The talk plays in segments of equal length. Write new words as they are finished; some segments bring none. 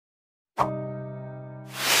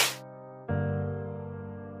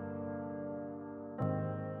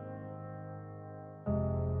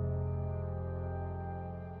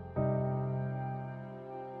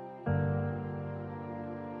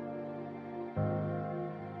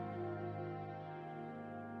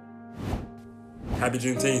Happy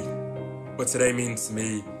Juneteenth. What today means to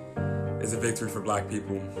me is a victory for Black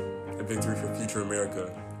people, a victory for future America,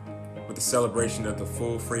 with the celebration of the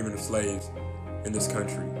full freedom of slaves in this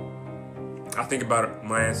country. I think about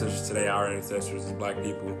my ancestors today, our ancestors as Black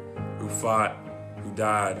people who fought, who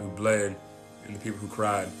died, who bled, and the people who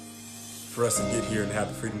cried for us to get here and have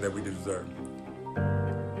the freedom that we deserve.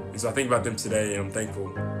 And so I think about them today, and I'm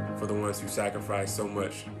thankful for the ones who sacrificed so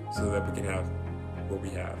much so that we can have what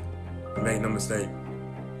we have. But make no mistake,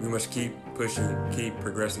 we must keep pushing, keep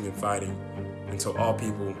progressing and fighting until all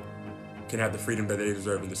people can have the freedom that they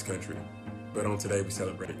deserve in this country. But on today, we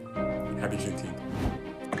celebrate. Happy Juneteenth.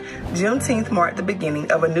 Juneteenth marked the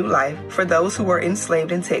beginning of a new life for those who were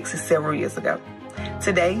enslaved in Texas several years ago.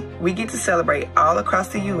 Today, we get to celebrate all across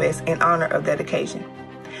the U.S. in honor of that occasion.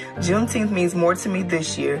 Juneteenth means more to me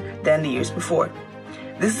this year than the years before.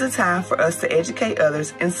 This is a time for us to educate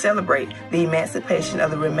others and celebrate the emancipation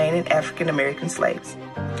of the remaining African American slaves.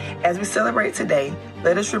 As we celebrate today,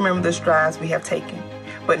 let us remember the strides we have taken,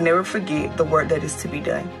 but never forget the work that is to be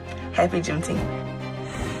done. Happy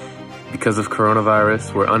Juneteenth. Because of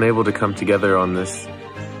coronavirus, we're unable to come together on this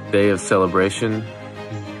day of celebration.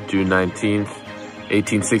 June 19th,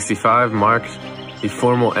 1865 marked the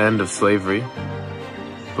formal end of slavery,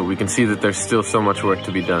 but we can see that there's still so much work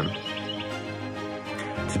to be done.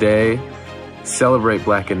 Today, celebrate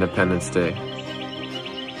Black Independence Day,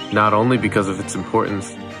 not only because of its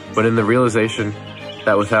importance, but in the realization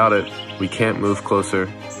that without it, we can't move closer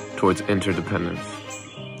towards interdependence,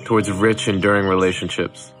 towards rich, enduring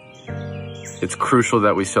relationships. It's crucial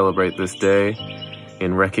that we celebrate this day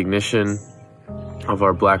in recognition of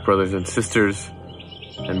our Black brothers and sisters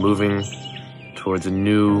and moving towards a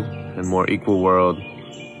new and more equal world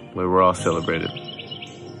where we're all celebrated.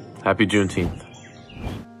 Happy Juneteenth.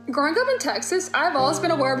 Growing up in Texas, I've always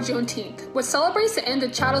been aware of Juneteenth, which celebrates the end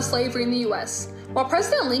of chattel slavery in the U.S. While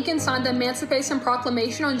President Lincoln signed the Emancipation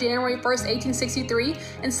Proclamation on January 1, 1863,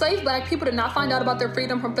 enslaved Black people did not find out about their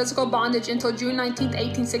freedom from physical bondage until June 19,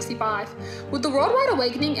 1865. With the worldwide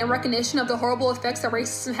awakening and recognition of the horrible effects that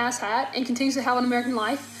racism has had and continues to have on American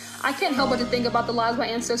life, I can't help but to think about the lives my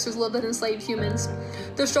ancestors lived as enslaved humans.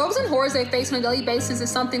 The struggles and horrors they face on a daily basis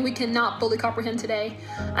is something we cannot fully comprehend today.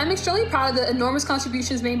 I'm extremely proud of the enormous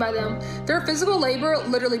contributions made by them. Their physical labor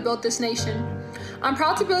literally built this nation. I'm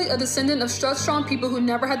proud to be a descendant of such strong people who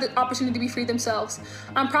never had the opportunity to be free themselves.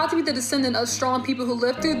 I'm proud to be the descendant of strong people who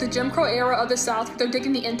lived through the Jim Crow era of the South with their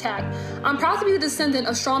dignity intact. I'm proud to be the descendant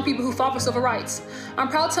of strong people who fought for civil rights. I'm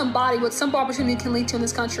proud to embody what simple opportunity can lead to in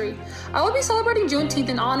this country. I will be celebrating Juneteenth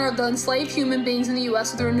in honor of the enslaved human beings in the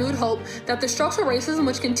U.S. with a renewed hope that the structural racism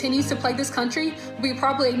which continues to plague this country will be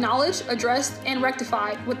properly acknowledged, addressed, and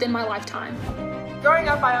rectified within my lifetime. Growing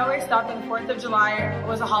up, I always thought that the 4th of July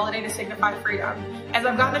was a holiday to signify freedom. As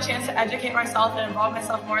I've gotten a chance to educate myself and involve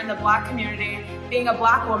myself more in the Black community, being a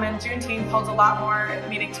Black woman, Juneteenth holds a lot more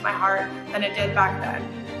meaning to my heart than it did back then.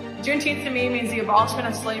 Juneteenth to me means the abolishment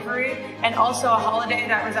of slavery and also a holiday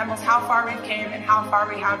that resembles how far we've came and how far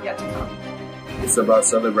we have yet to come. It's about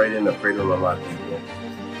celebrating the freedom of our people.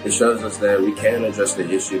 It shows us that we can address the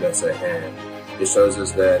issue that's at hand. It shows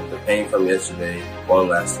us that the pain from yesterday won't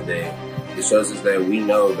last today. It shows us that we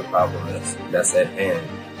know the problem that's at hand.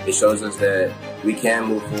 It shows us that we can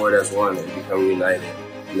move forward as one and become united,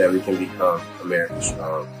 and that we can become America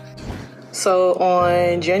strong. So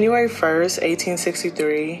on January 1st,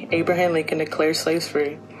 1863, Abraham Lincoln declared slaves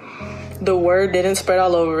free. The word didn't spread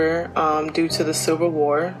all over due to the Civil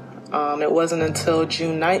War. It wasn't until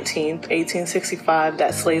June 19th, 1865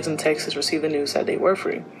 that slaves in Texas received the news that they were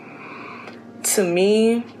free. To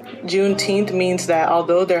me, Juneteenth means that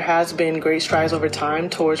although there has been great strides over time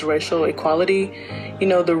towards racial equality,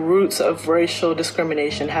 the roots of racial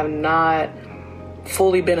discrimination have not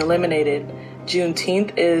fully been eliminated.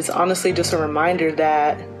 Juneteenth is honestly just a reminder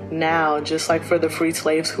that now, just like for the freed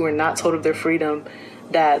slaves who were not told of their freedom,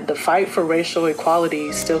 that the fight for racial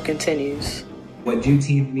equality still continues. What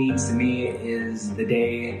Juneteenth means to me is the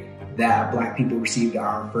day that Black people received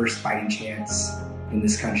our first fighting chance in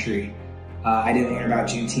this country. I didn't hear about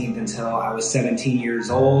Juneteenth until I was 17 years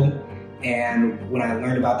old, and when I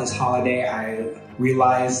learned about this holiday, I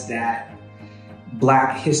realized that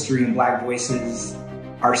Black history and Black voices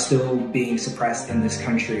are still being suppressed in this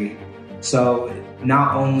country. So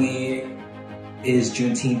not only is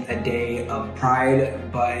Juneteenth a day of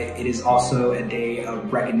pride, but it is also a day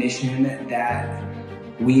of recognition that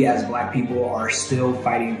we as Black people are still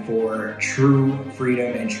fighting for true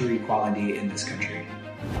freedom and true equality in this country.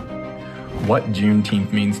 what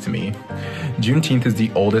Juneteenth means to me. Juneteenth is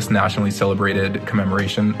the oldest nationally celebrated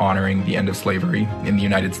commemoration honoring the end of slavery in the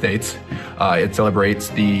United States. It celebrates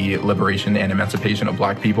the liberation and emancipation of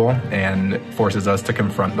Black people and forces us to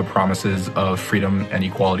confront the promises of freedom and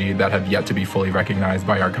equality that have yet to be fully recognized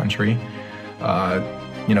by our country.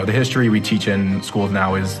 The history we teach in schools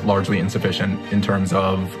now is largely insufficient in terms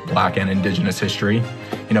of Black and Indigenous history.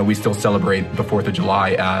 We still celebrate the 4th of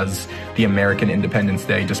July as the American Independence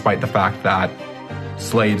Day, despite the fact that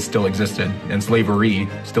slaves still existed and slavery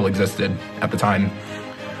still existed at the time.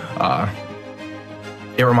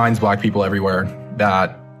 It reminds Black people everywhere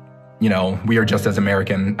that, we are just as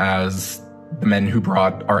American as the men who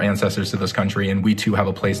brought our ancestors to this country, and we too have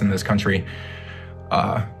a place in this country.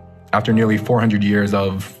 After nearly 400 years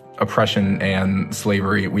of oppression and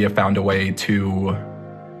slavery, we have found a way to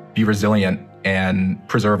be resilient and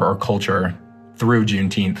preserve our culture through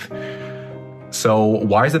Juneteenth. So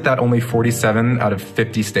why is it that only 47 out of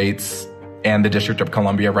 50 states and the District of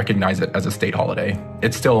Columbia recognize it as a state holiday?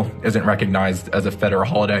 It still isn't recognized as a federal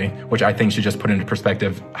holiday, which I think should just put into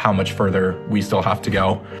perspective how much further we still have to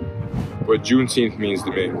go. What Juneteenth means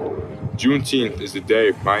to me. Juneteenth is the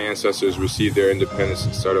day my ancestors received their independence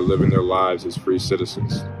and started living their lives as free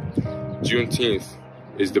citizens. Juneteenth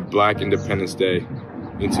is the Black Independence Day,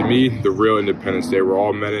 and to me, the real Independence Day where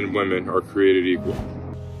all men and women are created equal.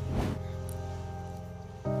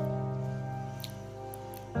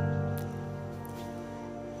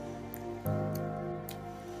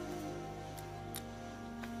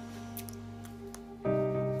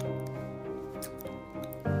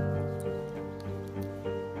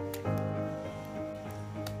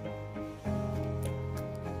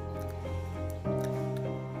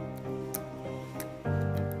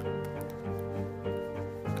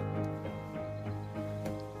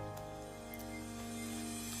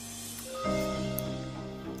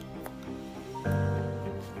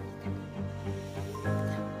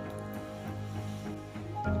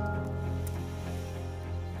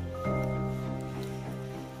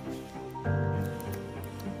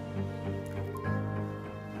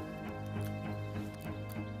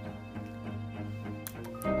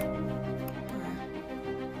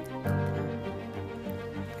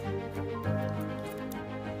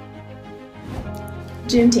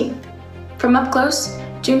 Juneteenth. From up close,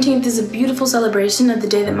 Juneteenth is a beautiful celebration of the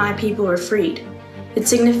day that my people were freed. It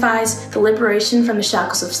signifies the liberation from the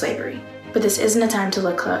shackles of slavery. But this isn't a time to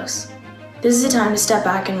look close. This is a time to step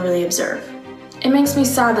back and really observe. It makes me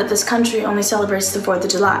sad that this country only celebrates the 4th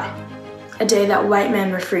of July, a day that white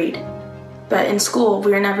men were freed. But in school,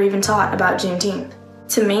 we were never even taught about Juneteenth.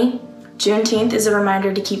 To me, Juneteenth is a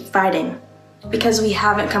reminder to keep fighting, because we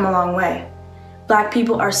haven't come a long way. Black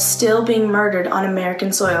people are still being murdered on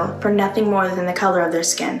American soil for nothing more than the color of their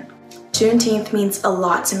skin. Juneteenth means a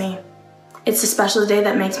lot to me. It's a special day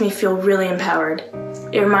that makes me feel really empowered.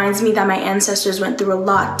 It reminds me that my ancestors went through a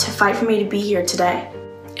lot to fight for me to be here today.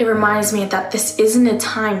 It reminds me that this isn't a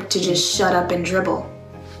time to just shut up and dribble,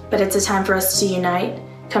 but it's a time for us to unite,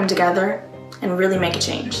 come together, and really make a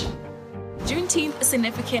change. Juneteenth is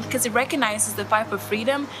significant because it recognizes the fight for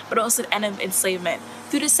freedom, but also the end of enslavement.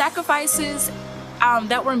 Through the sacrifices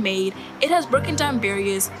that were made, it has broken down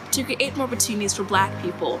barriers to create more opportunities for Black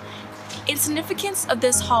people. In significance of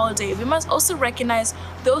this holiday, we must also recognize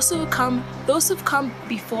those who've come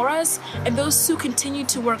before us and those who continue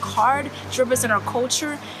to work hard to represent our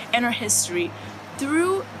culture and our history.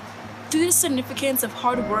 Through the significance of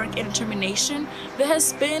hard work and determination, there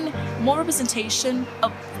has been more representation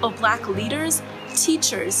of Black leaders,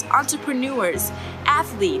 teachers, entrepreneurs,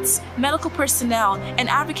 athletes, medical personnel, and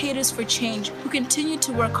advocates for change who continue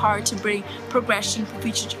to work hard to bring progression for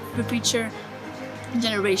future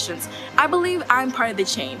generations. I believe I'm part of the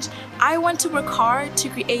change. I want to work hard to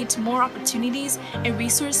create more opportunities and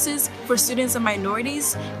resources for students and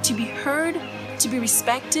minorities to be heard, to be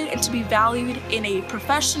respected, and to be valued in a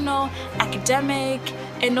professional, academic,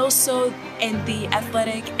 and also in the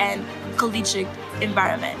athletic and collegiate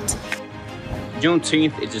environment.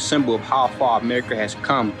 Juneteenth is a symbol of how far America has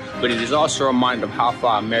come, but it is also a reminder of how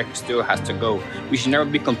far America still has to go. We should never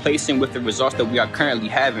be complacent with the results that we are currently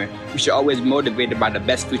having. We should always be motivated by the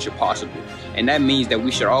best future possible. And that means that we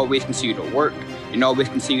should always continue to work and always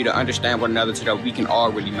continue to understand one another so that we can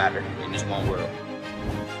all really matter in this one world.